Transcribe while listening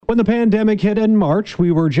When the pandemic hit in March,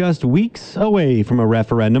 we were just weeks away from a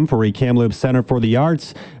referendum for a Kamloops Center for the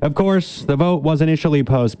Arts. Of course, the vote was initially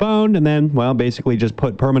postponed and then, basically just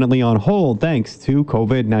put permanently on hold thanks to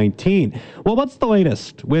COVID-19. Well, what's the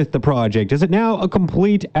latest with the project? Is it now a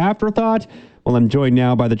complete afterthought? Well, I'm joined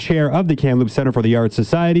now by the chair of the Kamloops Center for the Arts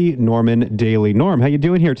Society, Norman Daly. Norm, how you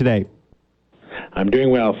doing here today? I'm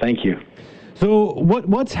doing well, thank you. So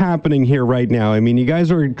what's happening here right now? I mean, you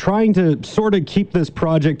guys are trying to sort of keep this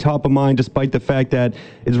project top of mind despite the fact that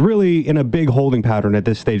it's really in a big holding pattern at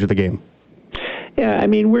this stage of the game. Yeah, I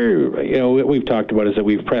mean, what we've talked about is that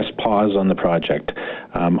we've pressed pause on the project.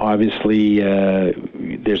 Obviously,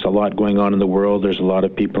 there's a lot going on in the world. There's a lot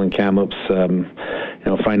of people in Kamloops,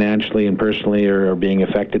 financially and personally are being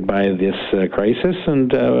affected by this crisis.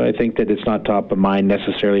 And I think that it's not top of mind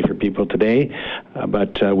necessarily for people today,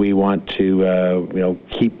 but we want to,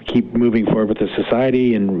 keep moving forward with the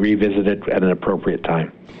society and revisit it at an appropriate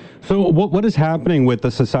time. So what is happening with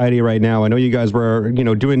the society right now? I know you guys were,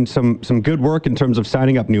 doing some good work in terms of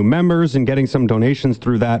signing up new members and getting some donations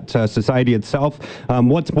through that society itself.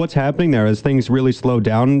 What's happening there? Has things really slowed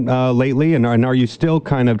down lately? And are you still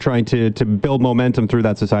kind of trying to build momentum through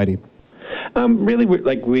that society? Really,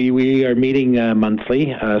 we are meeting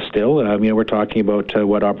monthly still. We're talking about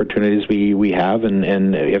what opportunities we have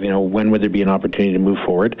and when would there be an opportunity to move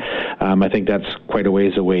forward. I think that's quite a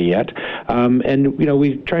ways away yet.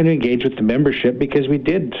 We're trying to engage with the membership because we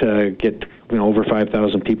did get over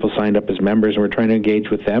 5,000 people signed up as members, and we're trying to engage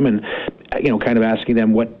with them and kind of asking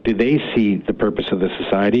them what do they see the purpose of the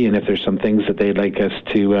society, and if there's some things that they'd like us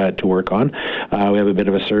to work on. We have a bit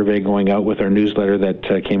of a survey going out with our newsletter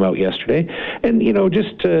that came out yesterday, and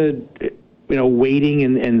waiting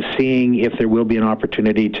and seeing if there will be an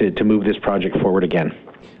opportunity to move this project forward again.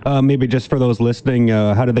 Maybe just for those listening,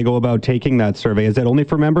 how do they go about taking that survey? Is it only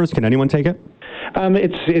for members? Can anyone take it?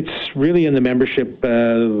 It's really in the membership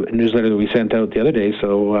newsletter that we sent out the other day,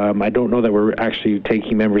 so I don't know that we're actually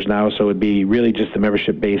taking members now, so it'd be really just the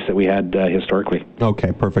membership base that we had historically.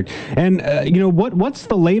 Okay, perfect. And, what's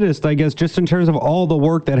the latest, I guess, just in terms of all the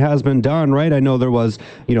work that has been done, right? I know there was,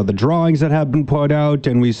 the drawings that have been put out,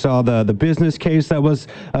 and we saw the business case that was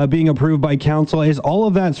being approved by council. Is all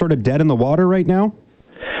of that sort of dead in the water right now?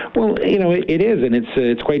 Well, it is, and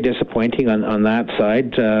it's quite disappointing on that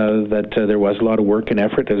side that there was a lot of work and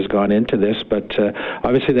effort that has gone into this, but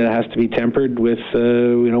obviously that has to be tempered with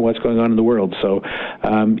what's going on in the world. So,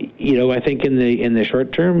 I think in the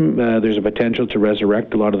short term, there's a potential to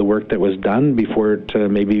resurrect a lot of the work that was done before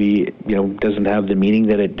it maybe doesn't have the meaning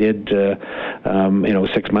that it did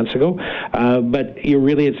 6 months ago. But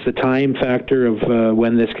it's the time factor of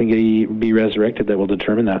when this can be resurrected that will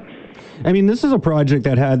determine that. I mean, this is a project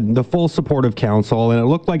that had the full support of council, and it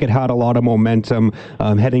looked like it had a lot of momentum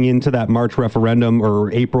heading into that March referendum,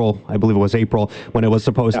 or April, I believe it was April, when it was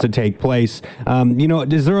supposed to take place.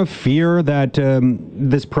 Is there a fear that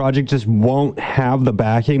this project just won't have the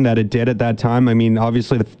backing that it did at that time? I mean,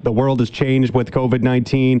 obviously the world has changed with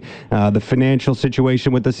COVID-19. The financial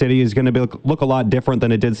situation with the city is going to look a lot different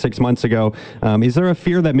than it did 6 months ago. Is there a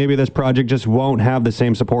fear that maybe this project just won't have the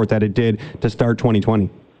same support that it did to start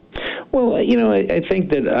 2020? Well, I think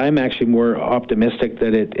that I'm actually more optimistic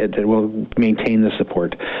that it will maintain the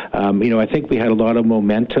support. I think we had a lot of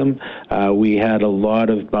momentum. We had a lot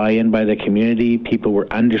of buy-in by the community. People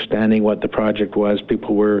were understanding what the project was.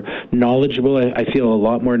 People were knowledgeable. I feel a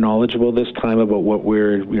lot more knowledgeable this time about what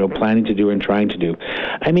we're planning to do and trying to do.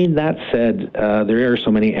 I mean, that said, there are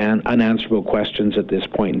so many unanswerable questions at this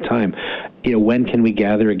point in time. When can we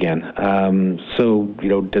gather again?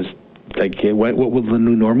 What will the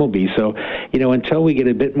new normal be? So, until we get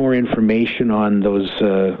a bit more information on those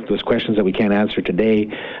questions that we can't answer today,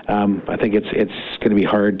 I think it's going to be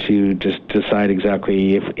hard to just decide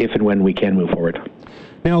exactly if and when we can move forward.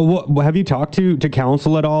 Now, have you talked to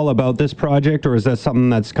council at all about this project, or is that something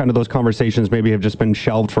that's kind of those conversations maybe have just been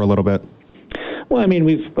shelved for a little bit? Well, I mean,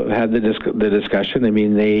 we've had the discussion. I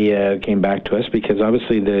mean, they came back to us because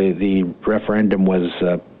obviously the referendum was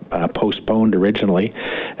postponed originally,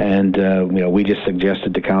 and we just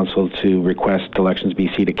suggested to council to request Elections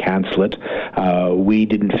BC to cancel it. We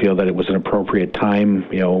didn't feel that it was an appropriate time.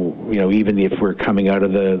 Even if we're coming out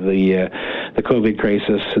of the COVID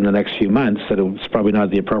crisis in the next few months, that it was probably not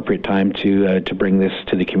the appropriate time to bring this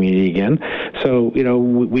to the community again. So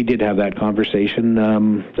we did have that conversation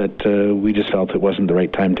that we just felt it wasn't the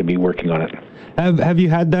right time to be working on it. Have you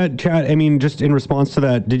had that chat? I mean, just in response to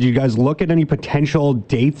that, did you guys look at any potential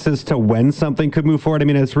dates dates as to when something could move forward? I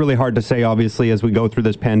mean, it's really hard to say, obviously, as we go through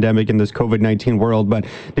this pandemic and this COVID-19 world, but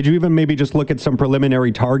did you even maybe just look at some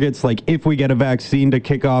preliminary targets? Like if we get a vaccine to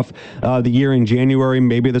kick off the year in January,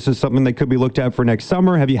 maybe this is something that could be looked at for next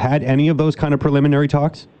summer. Have you had any of those kind of preliminary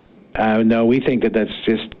talks? No, we think that that's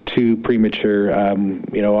just too premature.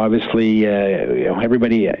 Obviously,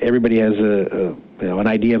 everybody has an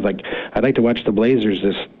idea of like, I'd like to watch the Blazers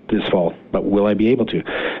this fall, but will I be able to?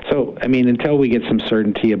 So, I mean, until we get some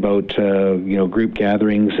certainty about group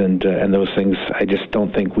gatherings and those things, I just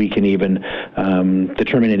don't think we can even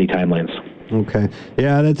determine any timelines. Okay.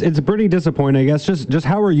 Yeah, it's pretty disappointing. I guess just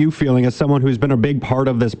how are you feeling as someone who's been a big part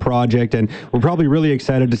of this project, and we're probably really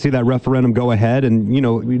excited to see that referendum go ahead, and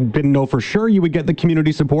we didn't know for sure you would get the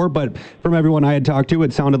community support, but from everyone I had talked to,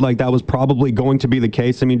 it sounded like that was probably going to be the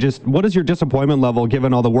case. I mean, just what is your disappointment level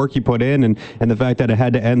given all the work you put in and the fact that it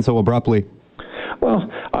had to end so abruptly?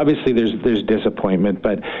 Well, obviously there's disappointment,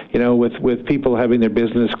 but with people having their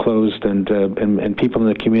business closed and people in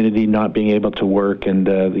the community not being able to work, and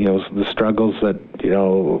the struggles that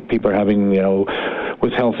people are having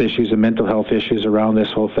with health issues and mental health issues around this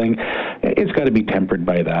whole thing, it's got to be tempered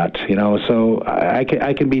by that. So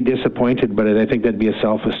I can be disappointed, but I think that'd be a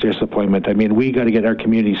selfish disappointment. I mean, we got to get our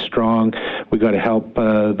community strong. We got to help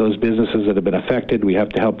those businesses that have been affected. We have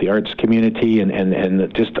to help the arts community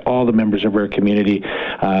and just all the members of our community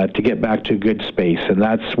to get back to a good space, and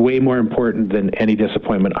that's way more important than any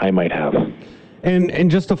disappointment I might have. And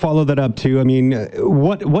just to follow that up too, I mean,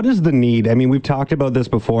 what is the need? I mean, we've talked about this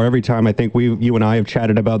before. Every time I think you and I have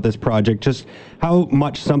chatted about this project, just how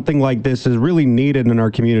much something like this is really needed in our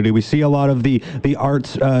community. We see a lot of the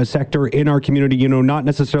arts sector in our community, not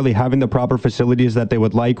necessarily having the proper facilities that they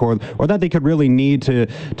would like, or that they could really need to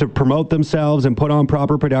promote themselves and put on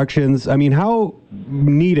proper productions. I mean, how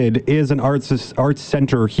needed is an arts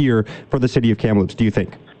center here for the city of Kamloops, do you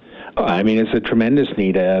think? I mean, it's a tremendous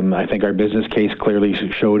need. I think our business case clearly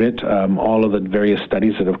showed it. All of the various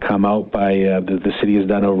studies that have come out by the city has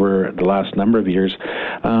done over the last number of years.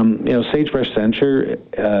 Sagebrush Theatre,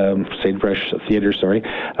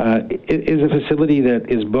 is a facility that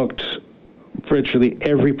is booked virtually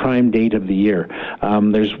every prime date of the year.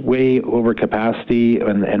 There's way over capacity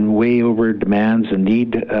and way over demands and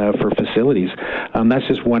need for facilities. That's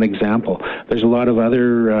just one example. There's a lot of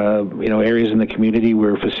other areas in the community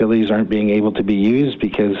where facilities aren't being able to be used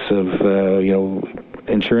because of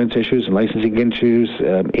insurance issues and licensing issues,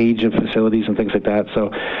 age of facilities and things like that.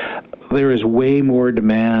 So there is way more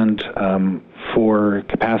demand for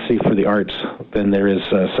capacity for the arts than there is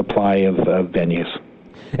supply of venues.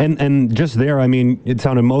 And just there, I mean, it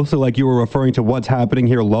sounded mostly like you were referring to what's happening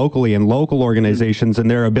here locally and local organizations and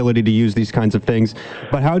their ability to use these kinds of things.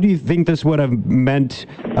 But how do you think this would have meant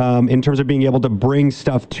in terms of being able to bring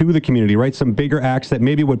stuff to the community, right? Some bigger acts that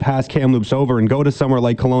maybe would pass Kamloops over and go to somewhere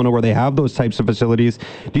like Kelowna where they have those types of facilities.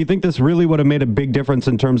 Do you think this really would have made a big difference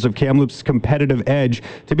in terms of Kamloops' competitive edge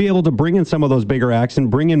to be able to bring in some of those bigger acts and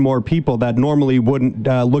bring in more people that normally wouldn't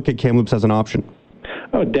look at Kamloops as an option?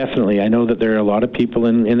 Oh, definitely. I know that there are a lot of people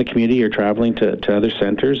in the community who are traveling to other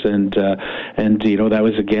centers, and that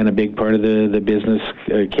was again a big part of the business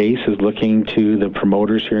case, is looking to the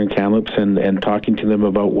promoters here in Kamloops and talking to them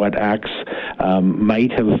about what acts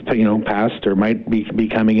might have passed or might be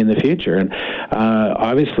coming in the future. And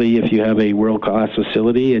obviously, if you have a world-class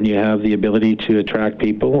facility and you have the ability to attract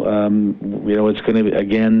people, it's going to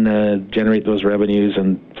again generate those revenues.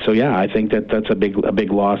 And so, yeah, I think that's a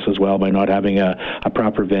big loss as well by not having a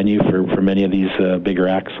proper venue for many of these bigger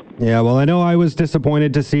acts. Yeah, well, I know I was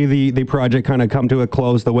disappointed to see the project kind of come to a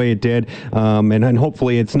close the way it did, and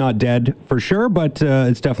hopefully it's not dead for sure, but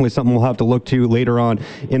it's definitely something we'll have to look to later on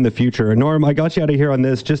in the future. Norm, I got you out of here on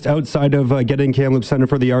this. Just outside of getting Kamloops Centre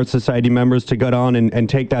for the Arts Society members to get on and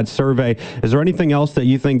take that survey, is there anything else that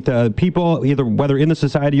you think people, either whether in the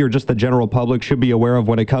society or just the general public, should be aware of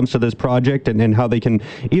when it comes to this project and how they can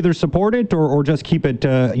either support it or just keep it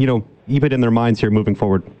keep it in their minds here moving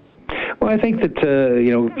forward? Well, I think that,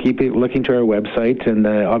 keep looking to our website, and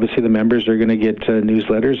obviously the members are going to get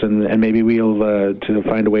newsletters, and maybe we'll to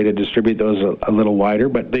find a way to distribute those a little wider,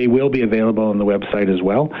 but they will be available on the website as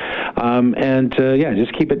well.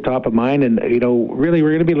 Just keep it top of mind, and, really we're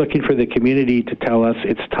going to be looking for the community to tell us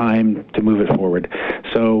it's time to move it forward.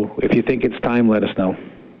 So if you think it's time, let us know.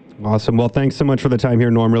 Awesome. Well, thanks so much for the time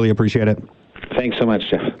here, Norm. Really appreciate it. Thanks so much,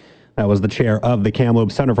 Jeff. That was the chair of the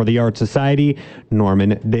Kamloops Centre for the Arts Society,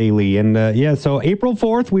 Norman Daly. And so April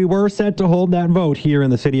 4th, we were set to hold that vote here in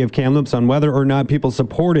the city of Kamloops on whether or not people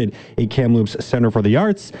supported a Kamloops Centre for the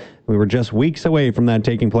Arts. We were just weeks away from that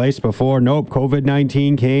taking place before,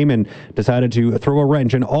 COVID-19 came and decided to throw a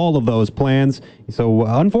wrench in all of those plans. So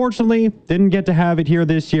unfortunately, didn't get to have it here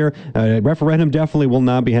this year. Referendum definitely will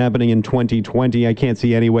not be happening in 2020. I can't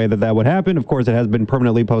see any way that would happen. Of course, it has been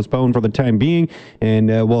permanently postponed for the time being, and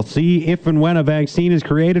we'll see if and when a vaccine is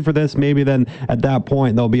created for this. Maybe then at that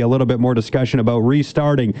point, there'll be a little bit more discussion about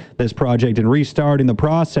restarting this project and restarting the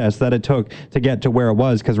process that it took to get to where it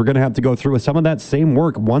was, because we're going to have to go through some of that same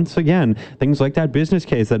work once again. Things like that business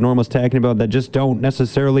case that Norm was talking about that just don't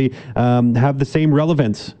necessarily have the same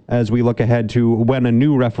relevance as we look ahead to when a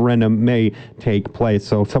new referendum may take place.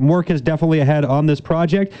 So some work is definitely ahead on this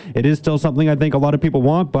project. It is still something I think a lot of people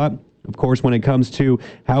want, but of course, when it comes to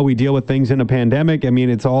how we deal with things in a pandemic, I mean,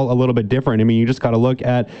 it's all a little bit different. I mean, you just got to look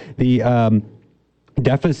at the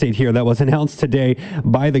deficit here that was announced today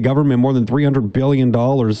by the government, more than $300 billion.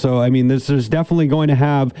 So, I mean, this is definitely going to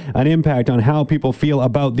have an impact on how people feel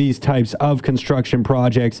about these types of construction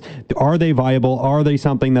projects. Are they viable? Are they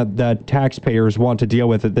something that taxpayers want to deal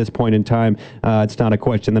with at this point in time? It's not a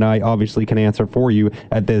question that I obviously can answer for you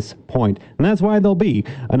at this point. And that's why there'll be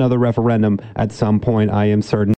another referendum at some point, I am certain.